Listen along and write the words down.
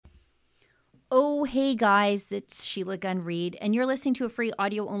Oh, hey guys, it's Sheila Gunn Reid, and you're listening to a free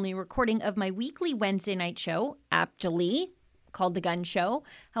audio-only recording of my weekly Wednesday night show, aptly called The Gun Show.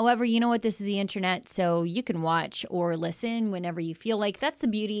 However, you know what? This is the internet, so you can watch or listen whenever you feel like. That's the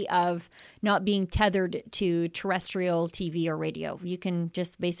beauty of not being tethered to terrestrial TV or radio. You can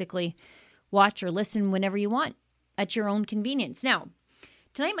just basically watch or listen whenever you want at your own convenience. Now,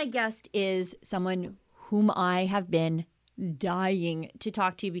 tonight my guest is someone whom I have been dying to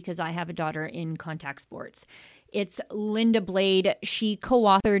talk to because I have a daughter in contact sports. It's Linda Blade. She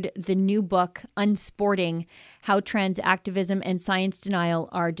co-authored the new book, Unsporting: How Trans Activism and Science Denial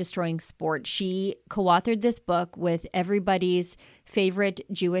Are Destroying Sport. She co-authored this book with everybody's favorite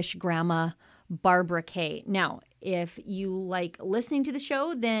Jewish grandma, Barbara Kay. Now, if you like listening to the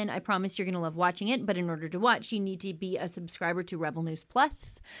show, then I promise you're going to love watching it. But in order to watch, you need to be a subscriber to Rebel News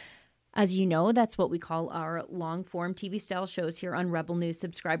Plus. As you know, that's what we call our long-form TV-style shows here on Rebel News.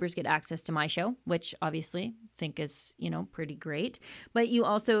 Subscribers get access to my show, which obviously I think is, pretty great. But you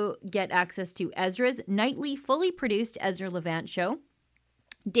also get access to Ezra's nightly, fully produced Ezra Levant show,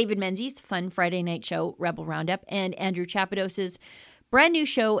 David Menzies' fun Friday night show, Rebel Roundup, and Andrew Chapados's brand new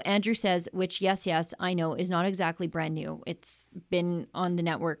show, Andrew Says, which, yes, I know is not exactly brand new. It's been on the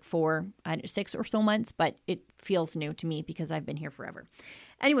network for 6 or so months, but it feels new to me because I've been here forever.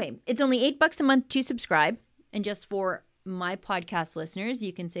 Anyway, it's only $8 a month to subscribe. And just for my podcast listeners,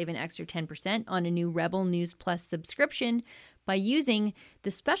 you can save an extra 10% on a new Rebel News Plus subscription by using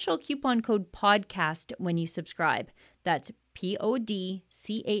the special coupon code PODCAST when you subscribe. That's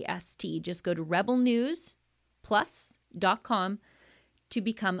PODCAST. Just go to rebelnewsplus.com to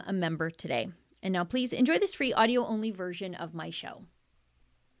become a member today. And now please enjoy this free audio-only version of my show.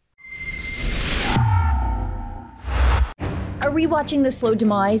 Are we watching the slow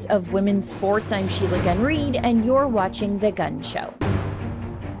demise of women's sports? I'm Sheila Gunn Reid, and you're watching The Gun Show.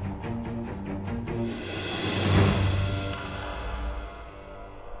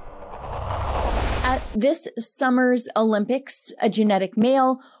 At this summer's Olympics, a genetic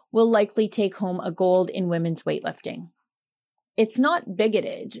male will likely take home a gold in women's weightlifting. It's not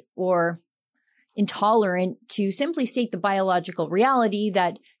bigoted or intolerant to simply state the biological reality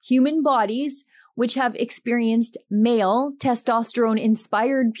that human bodies, which have experienced male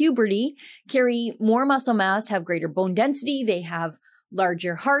testosterone-inspired puberty, carry more muscle mass, have greater bone density, they have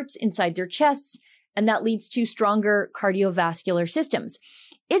larger hearts inside their chests, and that leads to stronger cardiovascular systems.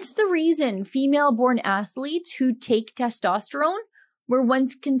 It's the reason female-born athletes who take testosterone were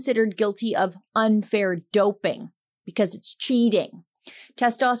once considered guilty of unfair doping because it's cheating.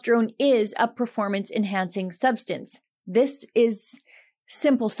 Testosterone is a performance-enhancing substance. This is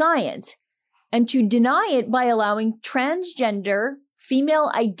simple science. And to deny it by allowing transgender,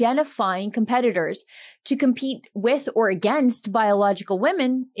 female-identifying competitors to compete with or against biological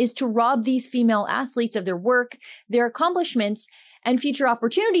women is to rob these female athletes of their work, their accomplishments, and future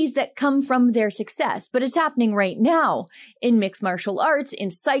opportunities that come from their success. But it's happening right now in mixed martial arts, in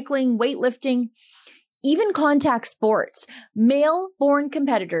cycling, weightlifting, even contact sports. Male-born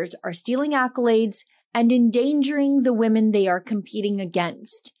competitors are stealing accolades and endangering the women they are competing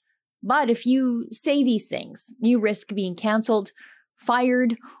against. But if you say these things, you risk being canceled,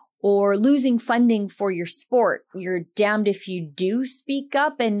 fired, or losing funding for your sport. You're damned if you do speak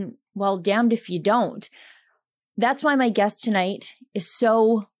up and, well, damned if you don't. That's why my guest tonight is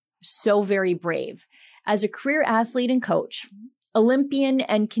so very brave. As a career athlete and coach, Olympian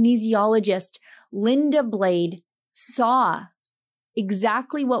and kinesiologist Linda Blade saw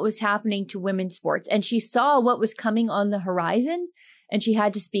exactly what was happening to women's sports, and she saw what was coming on the horizon. And she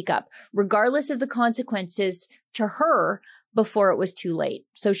had to speak up, regardless of the consequences to her, before it was too late.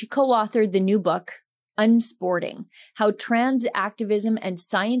 So she co-authored the new book, Unsporting: How Trans Activism and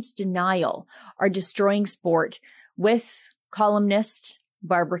Science Denial Are Destroying Sport, with columnist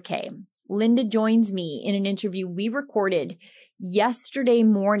Barbara Kay. Linda joins me in an interview we recorded yesterday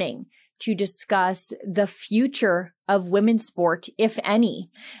morning to discuss the future of women's sport, if any,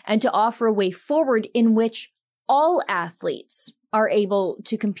 and to offer a way forward in which all athletes are able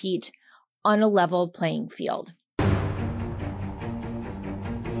to compete on a level playing field.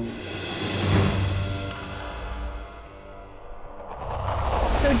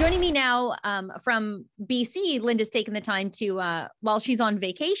 So joining me now from BC, Linda's taken the time to, while she's on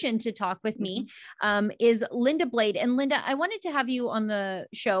vacation, to talk with me, is Linda Blade. And Linda, I wanted to have you on the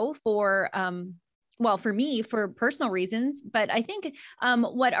show for me, for personal reasons, but I think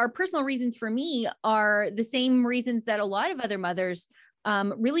what are personal reasons for me are the same reasons that a lot of other mothers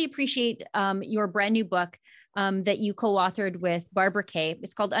really appreciate your brand new book that you co-authored with Barbara Kay.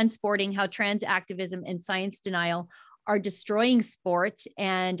 It's called Unsporting: How Trans Activism and Science Denial are destroying sports.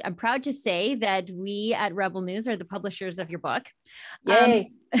 And I'm proud to say that we at Rebel News are the publishers of your book. Yay.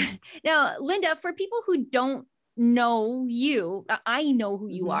 Now, Linda, for people who don't know you, I know who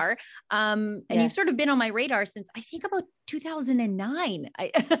you are. And you've sort of been on my radar since I think about 2009.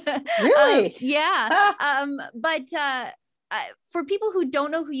 Really? Yeah. But for people who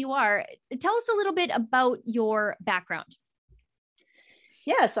don't know who you are, tell us a little bit about your background.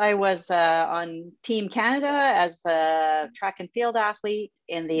 Yes, I was on Team Canada as a track and field athlete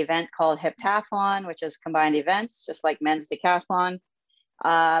in the event called Heptathlon, which is combined events, just like men's decathlon.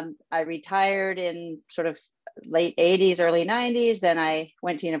 I retired in sort of late 80s, early 90s. Then I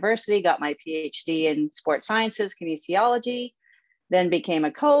went to university, got my PhD in sports sciences, kinesiology, then became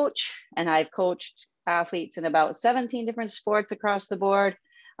a coach. And I've coached athletes in about 17 different sports across the board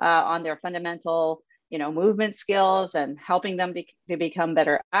on their fundamental movement skills and helping them to become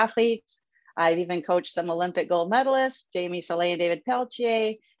better athletes. I've even coached some Olympic gold medalists, Jamie Salé and David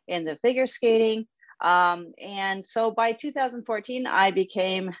Pelletier, in the figure skating. And so by 2014, I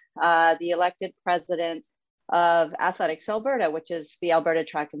became the elected president of Athletics Alberta, which is the Alberta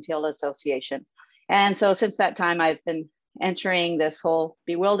Track and Field Association. And so since that time, I've been entering this whole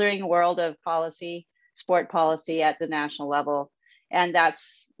bewildering world of policy, sport policy at the national level. And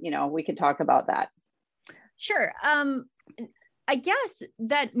that's, we can talk about that. Sure. I guess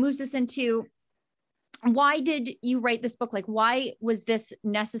that moves us into, why did you write this book? Like, why was this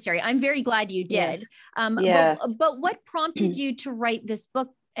necessary? I'm very glad you did. Yes. Yes. But what prompted you to write this book?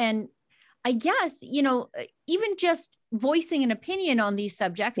 And I guess, even just voicing an opinion on these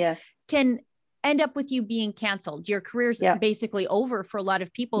subjects can end up with you being canceled. Your career's basically over for a lot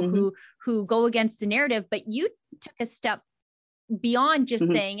of people who go against the narrative, but you took a step beyond just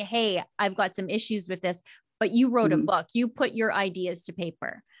saying, hey, I've got some issues with this, but you wrote a book, you put your ideas to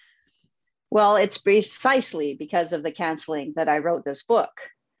paper. Well, it's precisely because of the canceling that I wrote this book.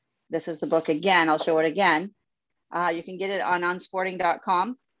 This is the book again. I'll show it again. You can get it on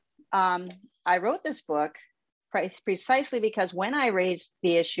unsporting.com. I wrote this book precisely because when I raised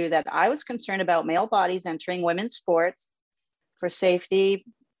the issue that I was concerned about male bodies entering women's sports for safety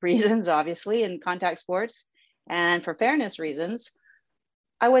reasons, obviously, in contact sports, and for fairness reasons,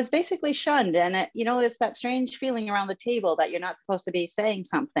 I was basically shunned. And, it's that strange feeling around the table that you're not supposed to be saying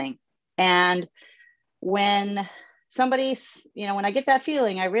something. And when somebody's, when I get that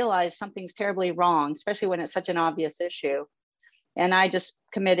feeling, I realize something's terribly wrong, especially when it's such an obvious issue. And I just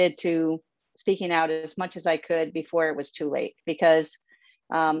committed to speaking out as much as I could before it was too late. Because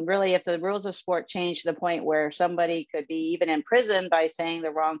really, if the rules of sport change to the point where somebody could be even imprisoned by saying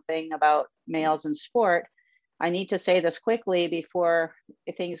the wrong thing about males in sport, I need to say this quickly before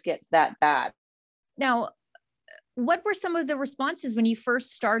things get that bad. Now, what were some of the responses when you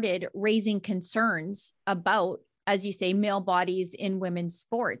first started raising concerns about, as you say, male bodies in women's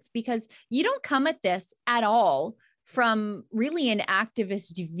sports? Because you don't come at this at all from really an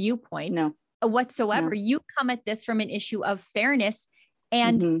activist viewpoint whatsoever. No. You come at this from an issue of fairness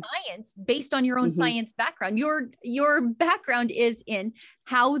and science based on your own science background. Your background is in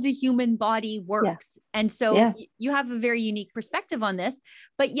how the human body works. Yeah. And so you have a very unique perspective on this,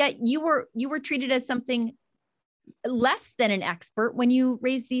 but yet you were treated as something less than an expert when you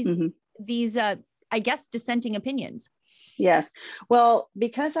raised these I guess, dissenting opinions. Yes. Well,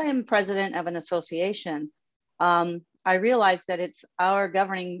 because I am president of an association, I realized that it's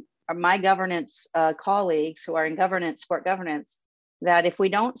my governance colleagues who are in sport governance, that if we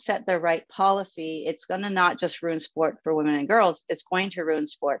don't set the right policy, it's going to not just ruin sport for women and girls, it's going to ruin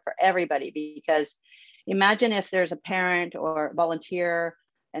sport for everybody. Because imagine if there's a parent or volunteer,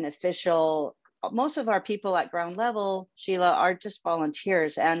 an official, most of our people at ground level, Sheila, are just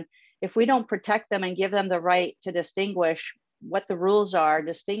volunteers. And if we don't protect them and give them the right to distinguish what the rules are,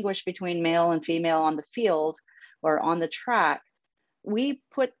 distinguish between male and female on the field or on the track, we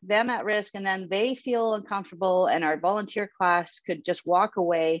put them at risk, and then they feel uncomfortable, and our volunteer class could just walk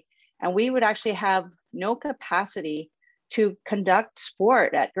away, and we would actually have no capacity to conduct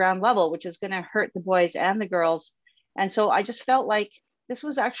sport at ground level, which is going to hurt the boys and the girls. And so I just felt like this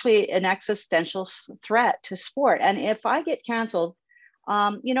was actually an existential threat to sport. And if I get canceled,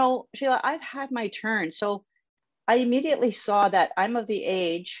 Sheila, I've had my turn. So I immediately saw that I'm of the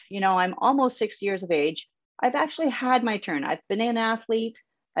age, I'm almost 60 years of age. I've actually had my turn. I've been an athlete.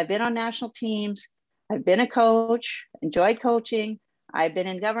 I've been on national teams. I've been a coach, enjoyed coaching. I've been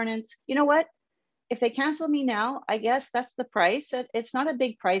in governance. You know what? If they cancel me now, I guess that's the price. It's not a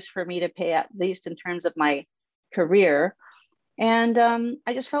big price for me to pay, at least in terms of my career. And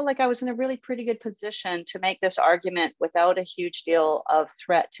I just felt like I was in a really pretty good position to make this argument without a huge deal of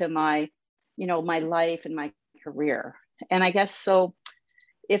threat to my, my life and my career. And I guess so,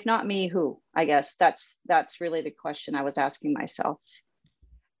 if not me, who? I guess that's really the question I was asking myself.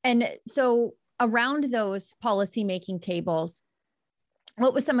 And so around those policy-making tables,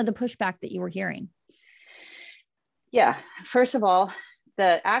 what was some of the pushback that you were hearing? Yeah, first of all,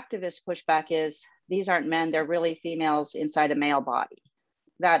 the activist pushback is these aren't men, they're really females inside a male body.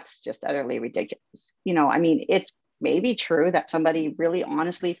 That's just utterly ridiculous. I mean, it's maybe true that somebody really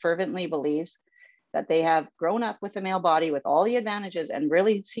honestly, fervently believes that they have grown up with a male body with all the advantages and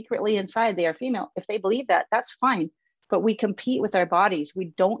really secretly inside they are female. If they believe that, that's fine. But we compete with our bodies.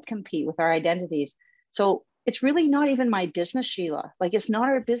 We don't compete with our identities. So it's really not even my business, Sheila. Like, it's not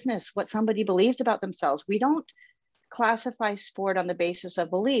our business what somebody believes about themselves. We don't classify sport on the basis of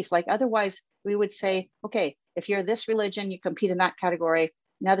belief. Like, otherwise we would say, okay, if you're this religion, you compete in that category,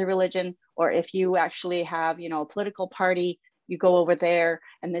 another religion, or if you actually have, a political party, you go over there,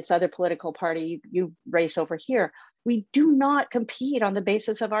 and this other political party, you race over here. We do not compete on the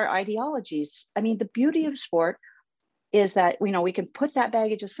basis of our ideologies. I mean, the beauty of sport is that, we can put that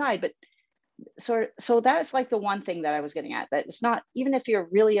baggage aside, but so that's like the one thing that I was getting at, that it's not, even if you're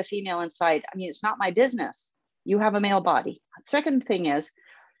really a female inside, I mean, it's not my business. You have a male body. Second thing is,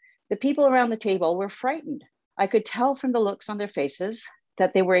 the people around the table were frightened. I could tell from the looks on their faces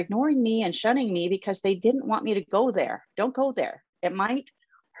that they were ignoring me and shunning me because they didn't want me to go there. Don't go there. It might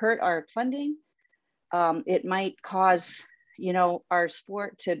hurt our funding. It might cause, our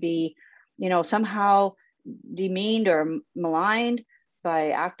sport to be, somehow demeaned or maligned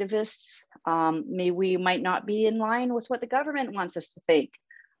by activists. Maybe we might not be in line with what the government wants us to think.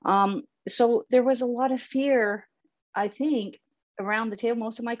 So there was a lot of fear, I think, around the table.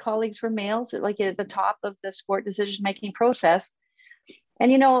 Most of my colleagues were males, like at the top of the sport decision-making process.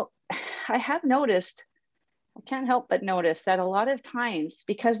 And, I have noticed, I can't help but notice that a lot of times,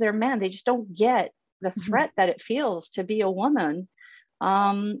 because they're men, they just don't get the threat that it feels to be a woman,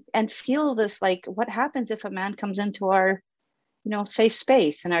 and feel this, like, what happens if a man comes into our, safe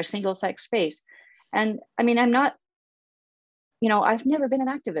space, in our single sex space. And I mean, I'm not, I've never been an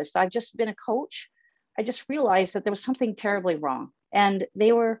activist. I've just been a coach. I just realized that there was something terribly wrong. And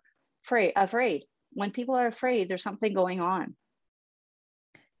they were afraid. When people are afraid, there's something going on.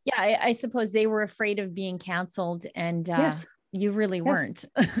 Yeah, I suppose they were afraid of being canceled, and yes. You really weren't.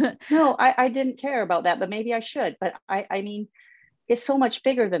 No, I didn't care about that, but maybe I should. But I mean, it's so much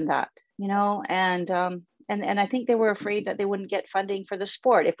bigger than that, and I think they were afraid that they wouldn't get funding for the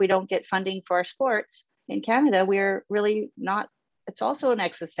sport. If we don't get funding for our sports in Canada, we're really not, it's also an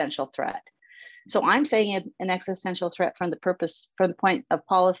existential threat. So I'm saying an existential threat from the point of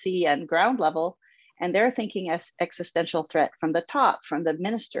policy and ground level. And they're thinking existential threat from the top, from the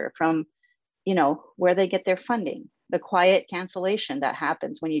minister, from, where they get their funding, the quiet cancellation that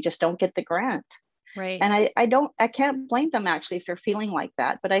happens when you just don't get the grant. Right. And I can't blame them actually for feeling like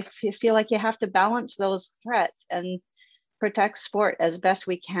that, but I feel like you have to balance those threats and protect sport as best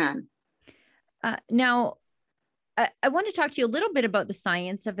we can. Now, I want to talk to you a little bit about the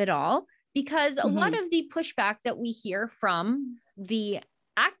science of it all, because a lot of the pushback that we hear from the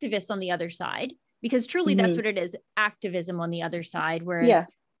activists on the other side, because truly that's what it is, activism on the other side. Whereas, yeah,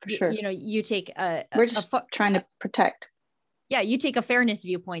 for sure. You take we're just trying to protect. Yeah, you take a fairness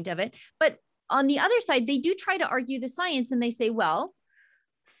viewpoint of it. But on the other side, they do try to argue the science, and they say, well,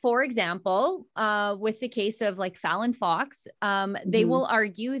 for example, with the case of like Fallon Fox, they will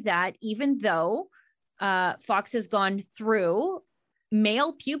argue that even though Fox has gone through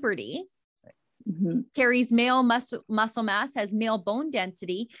male puberty, carries male muscle mass, has male bone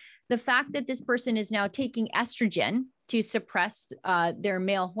density, the fact that this person is now taking estrogen to suppress their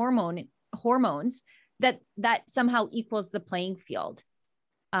male hormones, that somehow equals the playing field.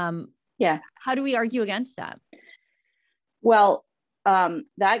 Yeah. How do we argue against that? Well,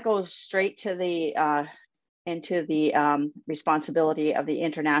 that goes straight to the into the responsibility of the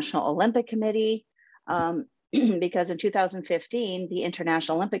International Olympic Committee, because in 2015, the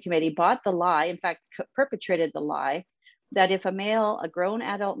International Olympic Committee bought the lie, in fact, perpetrated the lie, that if a grown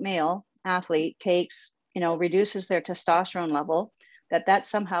adult male athlete takes, reduces their testosterone level, that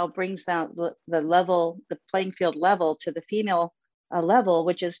somehow brings down the playing field level to the female level,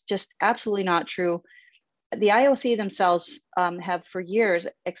 which is just absolutely not true. The IOC themselves have for years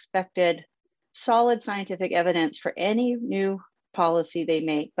expected solid scientific evidence for any new policy they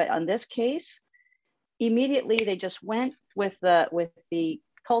make. But on this case, immediately they just went with the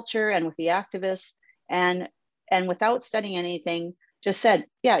culture and with the activists, and without studying anything, just said,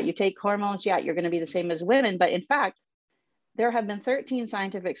 yeah, you take hormones, yeah, you're going to be the same as women. But in fact, there have been 13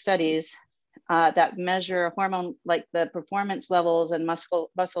 scientific studies that measure hormone, like the performance levels and muscle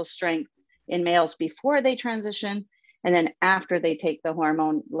strength in males before they transition, and then after they take the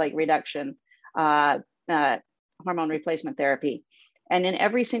hormone like reduction, hormone replacement therapy. And in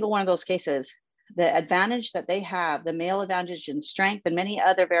every single one of those cases, the advantage that they have, the male advantage in strength and many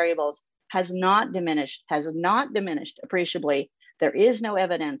other variables, has not diminished appreciably. There is no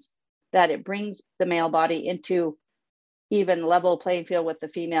evidence that it brings the male body into even level playing field with the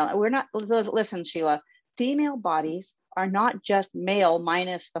female. We're not, listen, Sheila, female bodies are not just male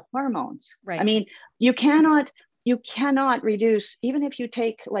minus the hormones. Right. I mean, you cannot reduce, even if you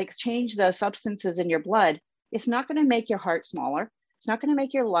take, like, change the substances in your blood, it's not going to make your heart smaller. It's not going to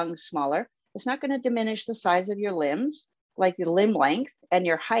make your lungs smaller. It's not going to diminish the size of your limbs, like your limb length and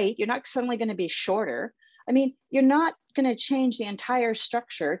your height. You're not suddenly going to be shorter. I mean, you're not going to change the entire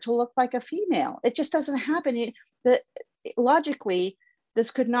structure to look like a female. It just doesn't happen. Logically,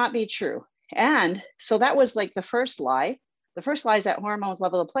 this could not be true. And so that was like the first lie. The first lie is that hormones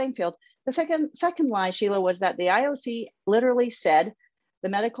level the playing field. The second lie, Sheila, was that the IOC literally said, the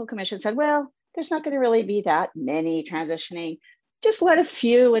medical commission said, well, there's not going to really be that many transitioning. Just let a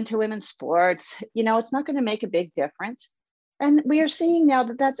few into women's sports. You know, it's not going to make a big difference. And we are seeing now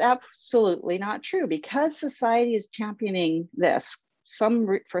that that's absolutely not true, because society is championing this.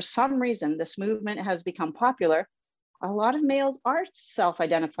 For some reason, this movement has become popular. A lot of males are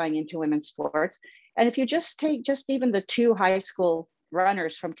self-identifying into women's sports. And if you just take even the two high school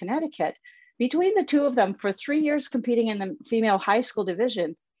runners from Connecticut, between the two of them, for 3 years competing in the female high school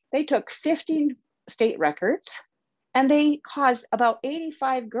division, they took 15 state records, and they caused about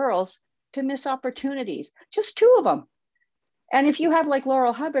 85 girls to miss opportunities, just two of them. And if you have like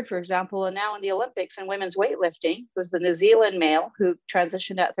Laurel Hubbard, for example, and now in the Olympics in women's weightlifting, who's the New Zealand male who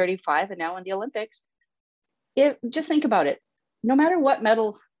transitioned at 35 and now in the Olympics, just think about it. No matter what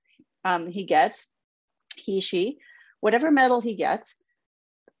medal he gets, she, whatever medal he gets,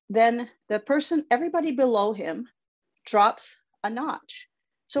 then everybody below him drops a notch.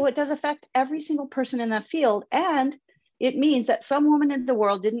 So it does affect every single person in that field. And it means that some woman in the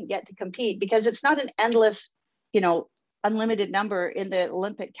world didn't get to compete, because it's not an endless, unlimited number in the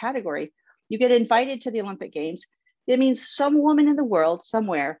Olympic category. You get invited to the Olympic Games. It means some woman in the world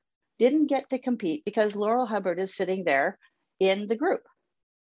somewhere didn't get to compete because Laurel Hubbard is sitting there in the group.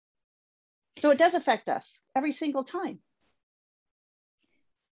 So it does affect us every single time.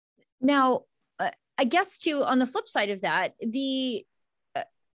 Now, I guess too, on the flip side of that,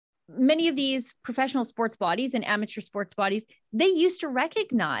 many of these professional sports bodies and amateur sports bodies, they used to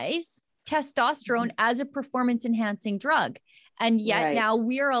recognize testosterone as a performance enhancing drug. And yet now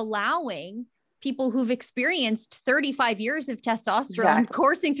we're allowing people who've experienced 35 years of testosterone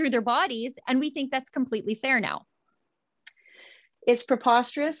coursing through their bodies. And we think that's completely fair now. It's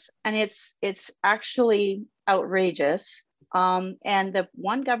preposterous, and it's actually outrageous. And the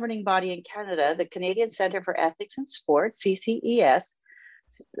one governing body in Canada, the Canadian Centre for Ethics in Sports, CCES,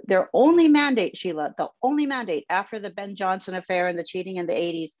 their only mandate, Sheila, the only mandate after the Ben Johnson affair and the cheating in the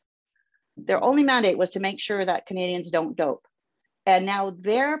 80s, their only mandate was to make sure that Canadians don't dope. And now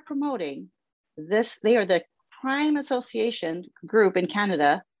they're promoting this. They are the prime association group in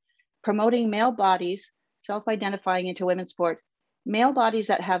Canada promoting male bodies, self-identifying into women's sports, male bodies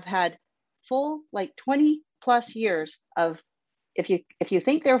that have had full, like 20 plus years of, if you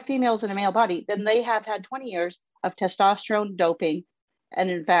think they're females in a male body, then they have had 20 years of testosterone doping and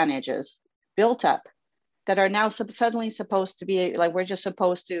advantages built up that are now suddenly supposed to be like, we're just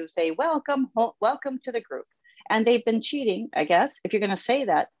supposed to say, welcome to the group. And they've been cheating, I guess. If you're going to say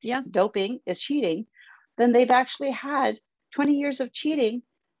that doping is cheating, then they've actually had 20 years of cheating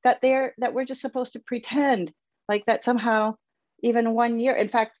that we're just supposed to pretend like that somehow even 1 year. In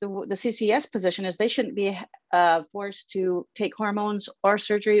fact, the CCS position is they shouldn't be forced to take hormones or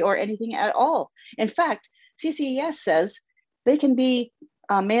surgery or anything at all. In fact, CCES says they can be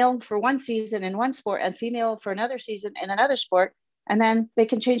male for one season in one sport and female for another season in another sport. And then they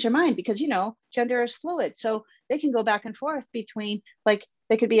can change their mind because, gender is fluid. So they can go back and forth between, like,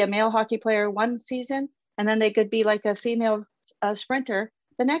 they could be a male hockey player one season, and then they could be like a female sprinter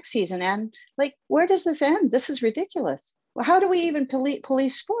the next season. And like, where does this end? This is ridiculous. Well, how do we even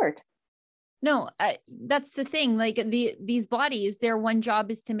police sport? No, that's the thing. Like these bodies, their one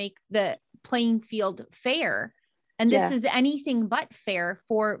job is to make the playing field fair. And this is anything but fair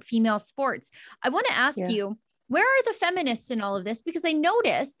for female sports. I want to ask you, where are the feminists in all of this? Because I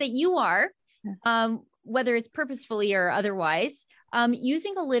noticed that you are, whether it's purposefully or otherwise,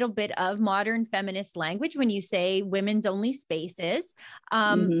 using a little bit of modern feminist language when you say women's only spaces.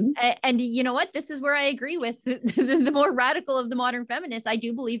 And you know what? This is where I agree with the more radical of the modern feminists. I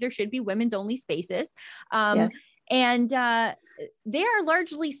do believe there should be women's only spaces. And they are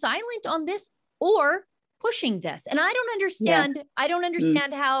largely silent on this, or pushing this. And I don't Yes. understand. I don't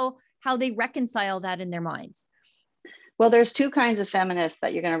understand how they reconcile that in their minds. Well, there's two kinds of feminists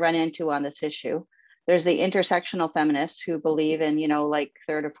that you're going to run into on this issue. There's the intersectional feminists who believe in, like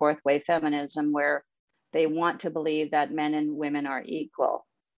third or fourth wave feminism, where they want to believe that men and women are equal.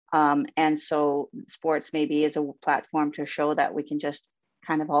 And so sports maybe is a platform to show that we can just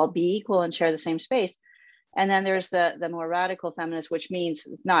kind of all be equal and share the same space. And then there's the more radical feminist, which means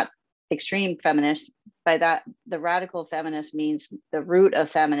it's not extreme feminist. By that, the radical feminist means the root of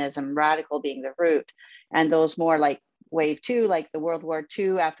feminism, radical being the root. And those more like wave two, like the World War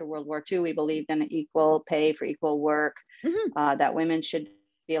II, after World War II, we believed in equal pay for equal work, that women should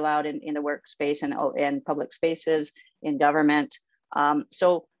be allowed in the workspace and public spaces, in government.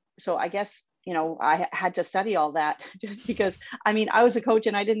 So I guess, I had to study all that just because, I was a coach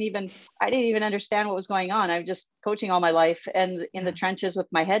and I didn't even understand what was going on. I was just coaching all my life and in the trenches with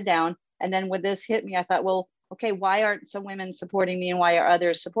my head down. And then when this hit me, I thought, well, okay, why aren't some women supporting me and why are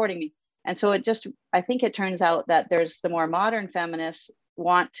others supporting me? And so I think it turns out that there's the more modern feminists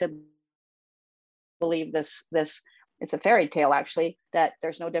want to believe this, it's a fairy tale actually, that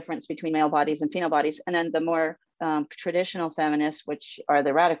there's no difference between male bodies and female bodies. And then the more traditional feminists, which are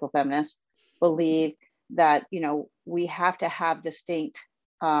the radical feminists, believe that, we have to have distinct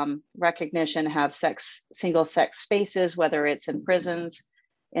recognition, have single sex spaces, whether it's in prisons,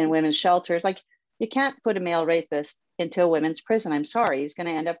 in women's shelters. Like, you can't put a male rapist into a women's prison. I'm sorry, he's going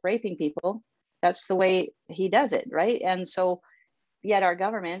to end up raping people. That's the way he does it, right? And so yet our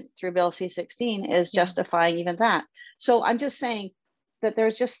government through Bill C-16 is justifying even that. So I'm just saying that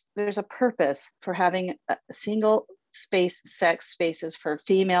there's a purpose for having a single sex spaces for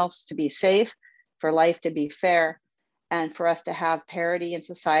females to be safe, for life to be fair, and for us to have parity in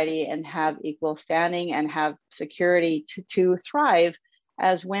society and have equal standing and have security to thrive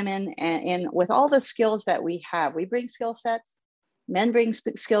as women, and with all the skills that we have. We bring skill sets, men bring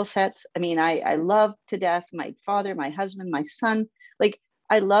skill sets. I love to death my father, my husband, my son. Like,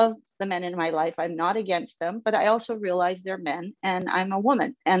 I love the men in my life. I'm not against them, but I also realize they're men and I'm a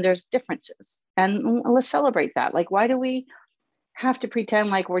woman and there's differences. And let's celebrate that. Like, why do we have to pretend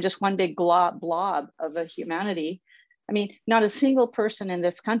like we're just one big blob of a humanity? Not a single person in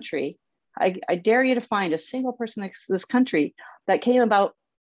this country, I dare you to find a single person in this country that came about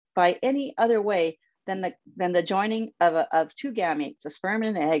by any other way than the joining of two gametes, a sperm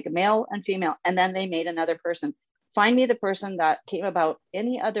and an egg, male and female, and then they made another person. Find me the person that came about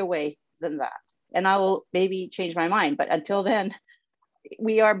any other way than that, and I will maybe change my mind. But until then,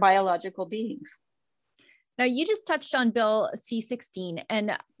 we are biological beings. Now, you just touched on Bill C-16,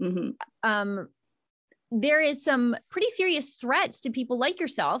 and there is some pretty serious threats to people like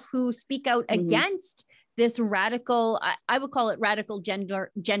yourself who speak out against this radical, I would call it radical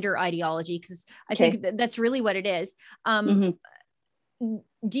gender ideology, because I think that's really what it is.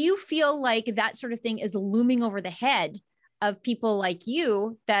 Do you feel like that sort of thing is looming over the head of people like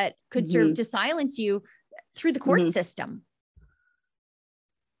you that could serve to silence you through the court system?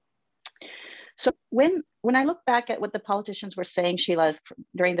 So when I look back at what the politicians were saying, Sheila,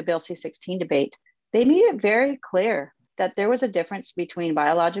 during the Bill C-16 debate, they made it very clear that there was a difference between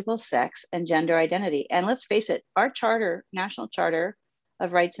biological sex and gender identity. And let's face it, our charter, National Charter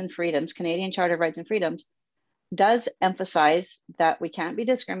of Rights and Freedoms, Canadian Charter of Rights and Freedoms, does emphasize that we can't be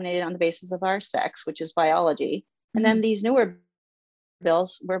discriminated on the basis of our sex, which is biology. And then these newer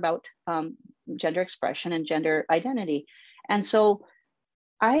bills were about gender expression and gender identity. And so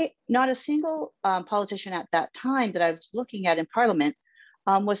not a single politician at that time that I was looking at in Parliament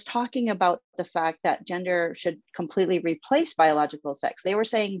was talking about the fact that gender should completely replace biological sex. They were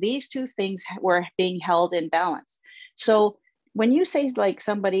saying these two things were being held in balance. So when you say like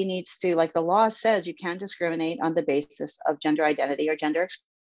somebody needs to, like the law says you can't discriminate on the basis of gender identity or gender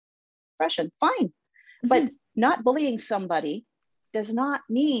expression, fine. But not bullying somebody does not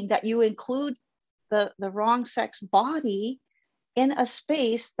mean that you include the wrong sex body in a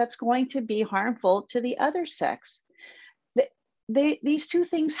space that's going to be harmful to the other sex. These two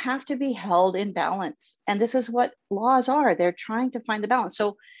things have to be held in balance. And this is what laws are. They're trying to find the balance.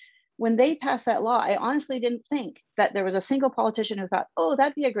 So when they passed that law, I honestly didn't think that there was a single politician who thought, oh,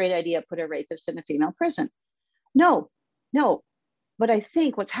 that'd be a great idea, put a rapist in a female prison. No. But I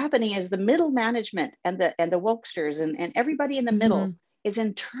think what's happening is the middle management and the wokesters and everybody in the middle is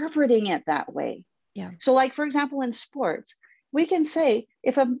interpreting it that way. Yeah. So like, for example, in sports, we can say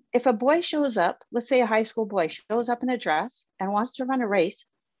if a boy shows up, let's say a high school boy shows up in a dress and wants to run a race,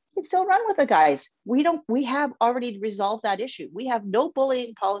 he can still run with the guys. We have already resolved that issue. We have no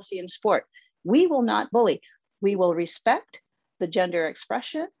bullying policy in sport. We will not bully. We will respect the gender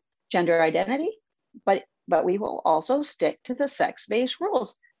expression, gender identity, but but we will also stick to the sex-based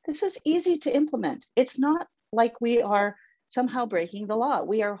rules. This is easy to implement. It's not like we are somehow breaking the law.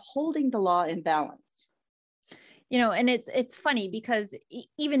 We are holding the law in balance. And it's funny because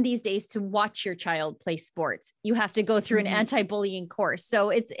even these days, to watch your child play sports, you have to go through an anti-bullying course.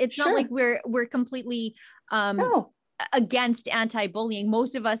 So it's not like we're completely no. against anti-bullying.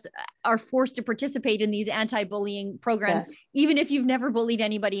 Most of us are forced to participate in these anti-bullying programs. Yes. Even if you've never bullied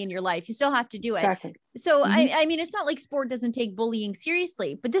anybody in your life, you still have to do it. Exactly. So I mean, it's not like sport doesn't take bullying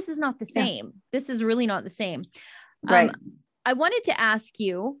seriously, but this is not the same. Yeah. This is really not the same. Right. I wanted to ask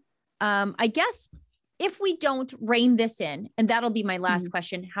you, I guess, if we don't rein this in, and that'll be my last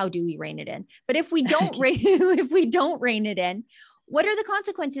question, how do we rein it in? But if we don't if we don't rein it in, what are the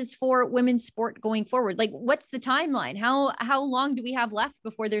consequences for women's sport going forward? Like, what's the timeline? How long do we have left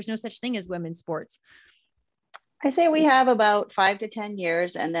before there's no such thing as women's sports? I say we have about 5 to 10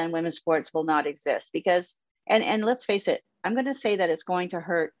 years, and then women's sports will not exist because, and let's face it, I'm going to say that it's going to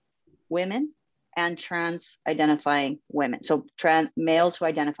hurt women and trans identifying women. So males who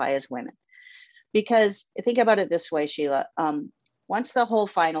identify as women. Because think about it this way, Sheila, once the whole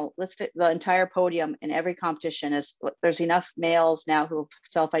final, the entire podium in every competition there's enough males now who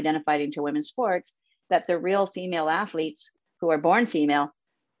self-identified into women's sports that the real female athletes who are born female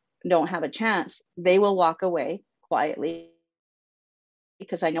don't have a chance. They will walk away quietly,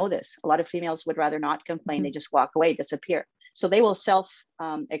 because I know this. A lot of females would rather not complain. They just walk away, disappear. So they will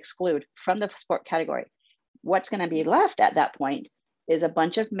exclude from the sport category. What's going to be left at that point is a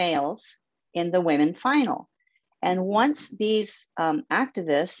bunch of males in the women final. And once these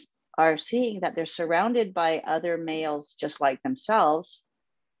activists are seeing that they're surrounded by other males just like themselves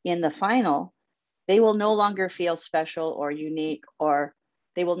in the final, they will no longer feel special or unique, or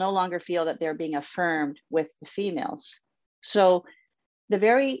they will no longer feel that they're being affirmed with the females. So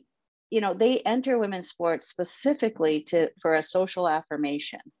they enter women's sports specifically for a social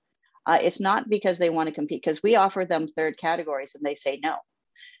affirmation. It's not because they want to compete, because we offer them third categories and they say no.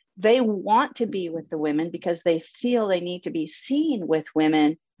 They want to be with the women because they feel they need to be seen with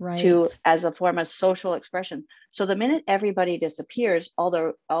women, right, as a form of social expression. So the minute everybody disappears, all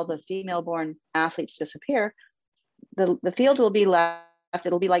the female-born athletes disappear, the field will be left.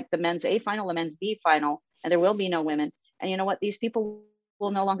 It'll be like the men's A final, the men's B final, and there will be no women. And you know what? These people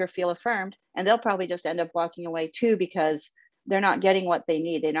will no longer feel affirmed, and they'll probably just end up walking away too, because they're not getting what they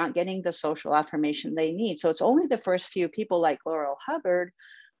need. They're not getting the social affirmation they need. So it's only the first few people like Laurel Hubbard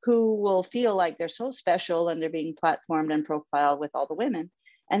who will feel like they're so special and they're being platformed and profiled with all the women.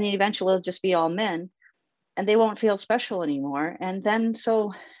 And then eventually it'll just be all men, and they won't feel special anymore. And then,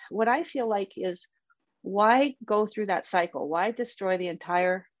 so what I feel like is, why go through that cycle? Why destroy the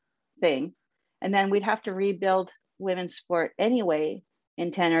entire thing? And then we'd have to rebuild women's sport anyway in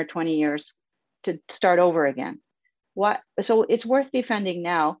 10 or 20 years to start over again. So it's worth defending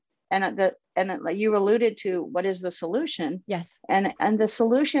now. And you alluded to, what is the solution? Yes. And the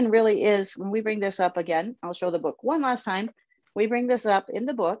solution really is, when we bring this up again, I'll show the book one last time. We bring this up in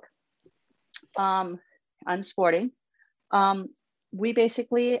the book, Unsporting. We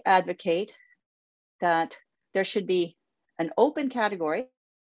basically advocate that there should be an open category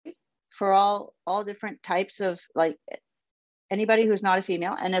for all different types of, like, anybody who's not a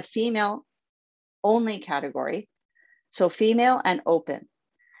female, and a female only category. So female and open.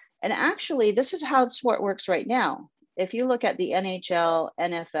 And actually, this is how sport works right now. If you look at the NHL,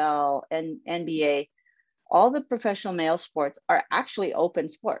 NFL, and NBA, all the professional male sports are actually open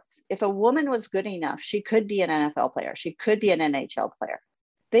sports. If a woman was good enough, she could be an NFL player. She could be an NHL player.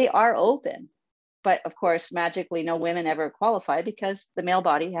 They are open. But of course, magically, no women ever qualify because the male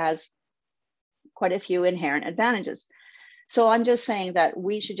body has quite a few inherent advantages. So I'm just saying that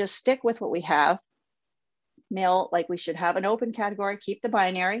we should just stick with what we have. Male, like, we should have an open category, keep the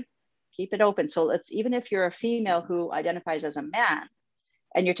binary, keep it open. So even if you're a female who identifies as a man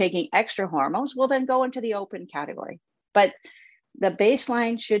and you're taking extra hormones, well, then go into the open category. But the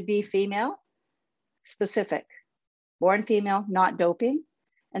baseline should be female specific, born female, not doping.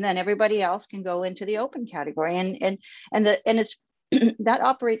 And then everybody else can go into the open category. And it's that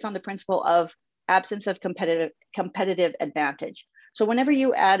operates on the principle of absence of competitive advantage. So whenever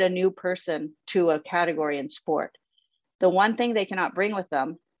you add a new person to a category in sport, the one thing they cannot bring with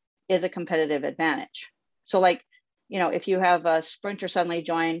them is a competitive advantage. So, like, if you have a sprinter suddenly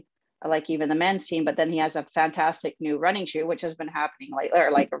join, like even the men's team, but then he has a fantastic new running shoe, which has been happening lately,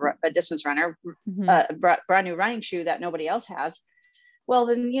 or like a distance runner, brand new running shoe that nobody else has. Well,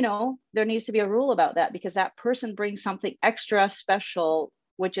 then, there needs to be a rule about that, because that person brings something extra special,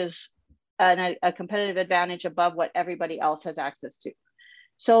 which is a competitive advantage above what everybody else has access to.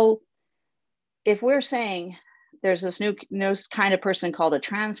 So if we're saying there's this new kind of person called a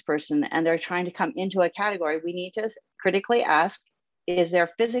trans person, and they're trying to come into a category, we need to critically ask, is there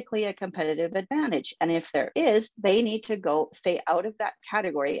physically a competitive advantage? And if there is, they need to stay out of that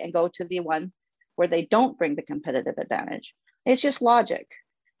category and go to the one where they don't bring the competitive advantage. It's just logic.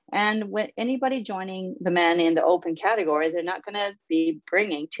 And when anybody joining the men in the open category, they're not going to be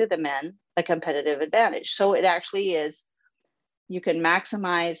bringing to the men a competitive advantage. So it actually is, you can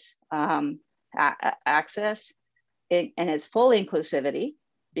maximize access and its full inclusivity,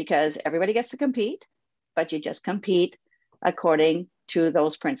 because everybody gets to compete, but you just compete according to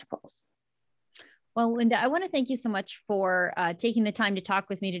those principles. Well, Linda, I want to thank you so much for taking the time to talk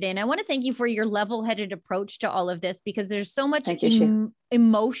with me today. And I want to thank you for your level-headed approach to all of this, because there's so much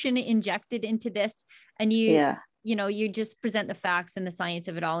emotion injected into this. And you just present the facts and the science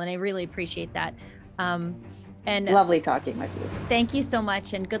of it all. And I really appreciate that. And lovely talking with you. Thank you so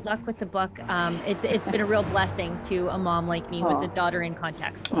much. And good luck with the book. It's been a real blessing to a mom like me with a daughter in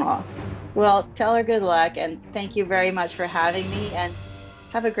contact sports. Well, tell her good luck. And thank you very much for having me. And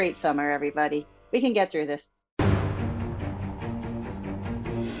have a great summer, everybody. We can get through this.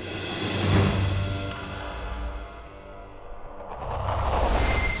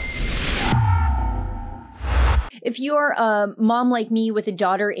 If you're a mom like me with a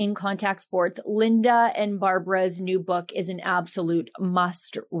daughter in contact sports, Linda and Barbara's new book is an absolute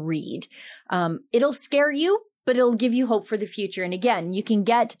must read. It'll scare you, but it'll give you hope for the future. And again, you can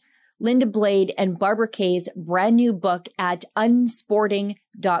get Linda Blade and Barbara Kay's brand new book at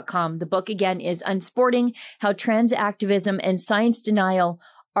unsporting.com. The book again is Unsporting: How Trans Activism and Science Denial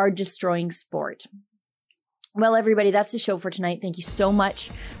Are Destroying Sport. Well, everybody, that's the show for tonight. Thank you so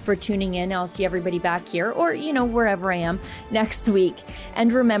much for tuning in. I'll see everybody back here or, wherever I am next week.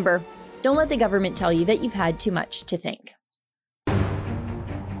 And remember, don't let the government tell you that you've had too much to think.